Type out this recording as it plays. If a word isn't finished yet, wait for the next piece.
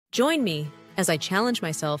Join me as I challenge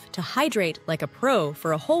myself to hydrate like a pro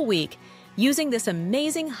for a whole week using this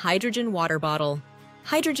amazing hydrogen water bottle.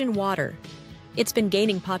 Hydrogen water. It's been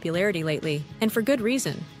gaining popularity lately, and for good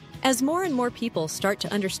reason. As more and more people start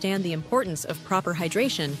to understand the importance of proper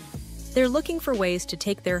hydration, they're looking for ways to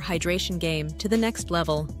take their hydration game to the next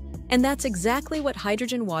level. And that's exactly what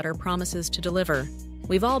hydrogen water promises to deliver.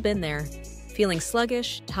 We've all been there, feeling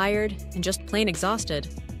sluggish, tired, and just plain exhausted.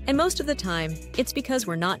 And most of the time, it's because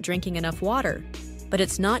we're not drinking enough water. But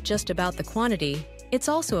it's not just about the quantity, it's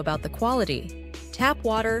also about the quality. Tap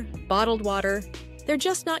water, bottled water, they're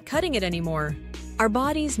just not cutting it anymore. Our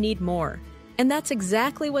bodies need more. And that's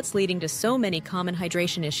exactly what's leading to so many common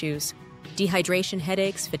hydration issues. Dehydration,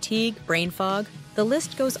 headaches, fatigue, brain fog, the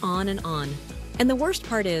list goes on and on. And the worst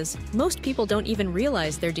part is, most people don't even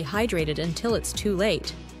realize they're dehydrated until it's too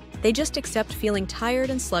late. They just accept feeling tired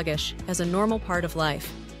and sluggish as a normal part of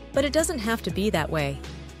life. But it doesn't have to be that way.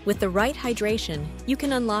 With the right hydration, you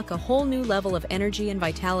can unlock a whole new level of energy and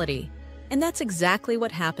vitality. And that's exactly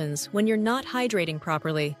what happens when you're not hydrating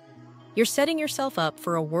properly. You're setting yourself up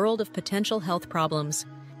for a world of potential health problems.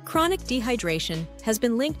 Chronic dehydration has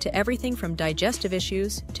been linked to everything from digestive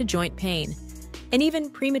issues to joint pain, and even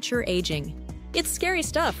premature aging. It's scary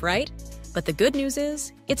stuff, right? But the good news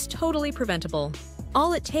is, it's totally preventable.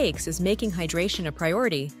 All it takes is making hydration a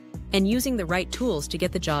priority and using the right tools to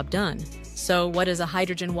get the job done. So what is a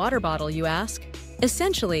hydrogen water bottle, you ask?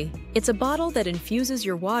 Essentially, it's a bottle that infuses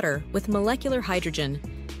your water with molecular hydrogen,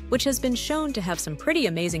 which has been shown to have some pretty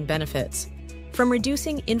amazing benefits. From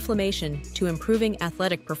reducing inflammation to improving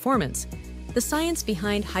athletic performance, the science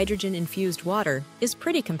behind hydrogen-infused water is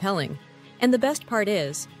pretty compelling. And the best part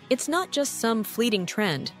is, it's not just some fleeting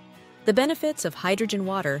trend. The benefits of hydrogen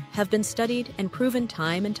water have been studied and proven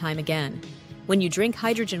time and time again. When you drink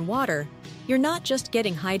hydrogen water, you're not just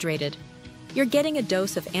getting hydrated. You're getting a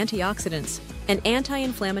dose of antioxidants and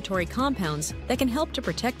anti-inflammatory compounds that can help to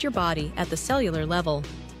protect your body at the cellular level.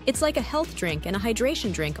 It's like a health drink and a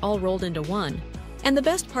hydration drink all rolled into one. And the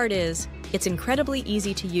best part is, it's incredibly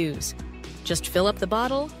easy to use. Just fill up the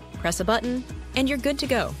bottle, press a button, and you're good to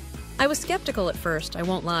go. I was skeptical at first, I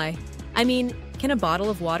won't lie. I mean, can a bottle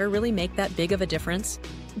of water really make that big of a difference?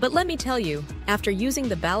 But let me tell you, after using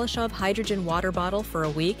the BALASHOV Hydrogen Water Bottle for a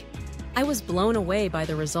week, I was blown away by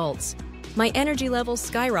the results. My energy levels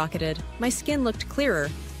skyrocketed, my skin looked clearer,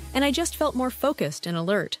 and I just felt more focused and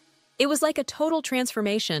alert. It was like a total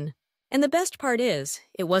transformation. And the best part is,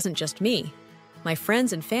 it wasn't just me. My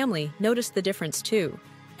friends and family noticed the difference too.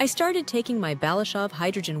 I started taking my BALASHOV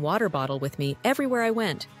Hydrogen Water Bottle with me everywhere I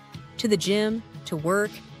went. To the gym, to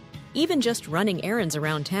work, even just running errands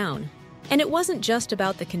around town. And it wasn't just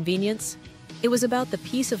about the convenience. It was about the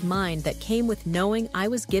peace of mind that came with knowing I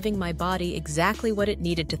was giving my body exactly what it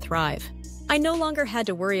needed to thrive. I no longer had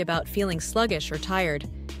to worry about feeling sluggish or tired,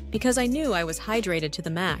 because I knew I was hydrated to the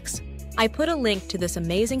max. I put a link to this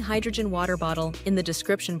amazing hydrogen water bottle in the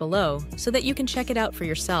description below so that you can check it out for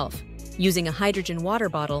yourself. Using a hydrogen water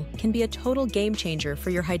bottle can be a total game changer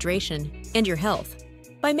for your hydration and your health.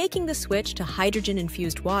 By making the switch to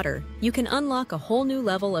hydrogen-infused water, you can unlock a whole new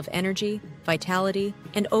level of energy, vitality,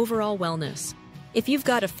 and overall wellness. If you've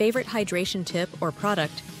got a favorite hydration tip or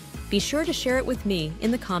product, be sure to share it with me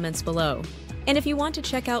in the comments below. And if you want to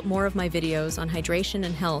check out more of my videos on hydration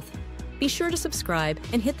and health, be sure to subscribe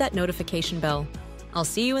and hit that notification bell. I'll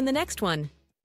see you in the next one.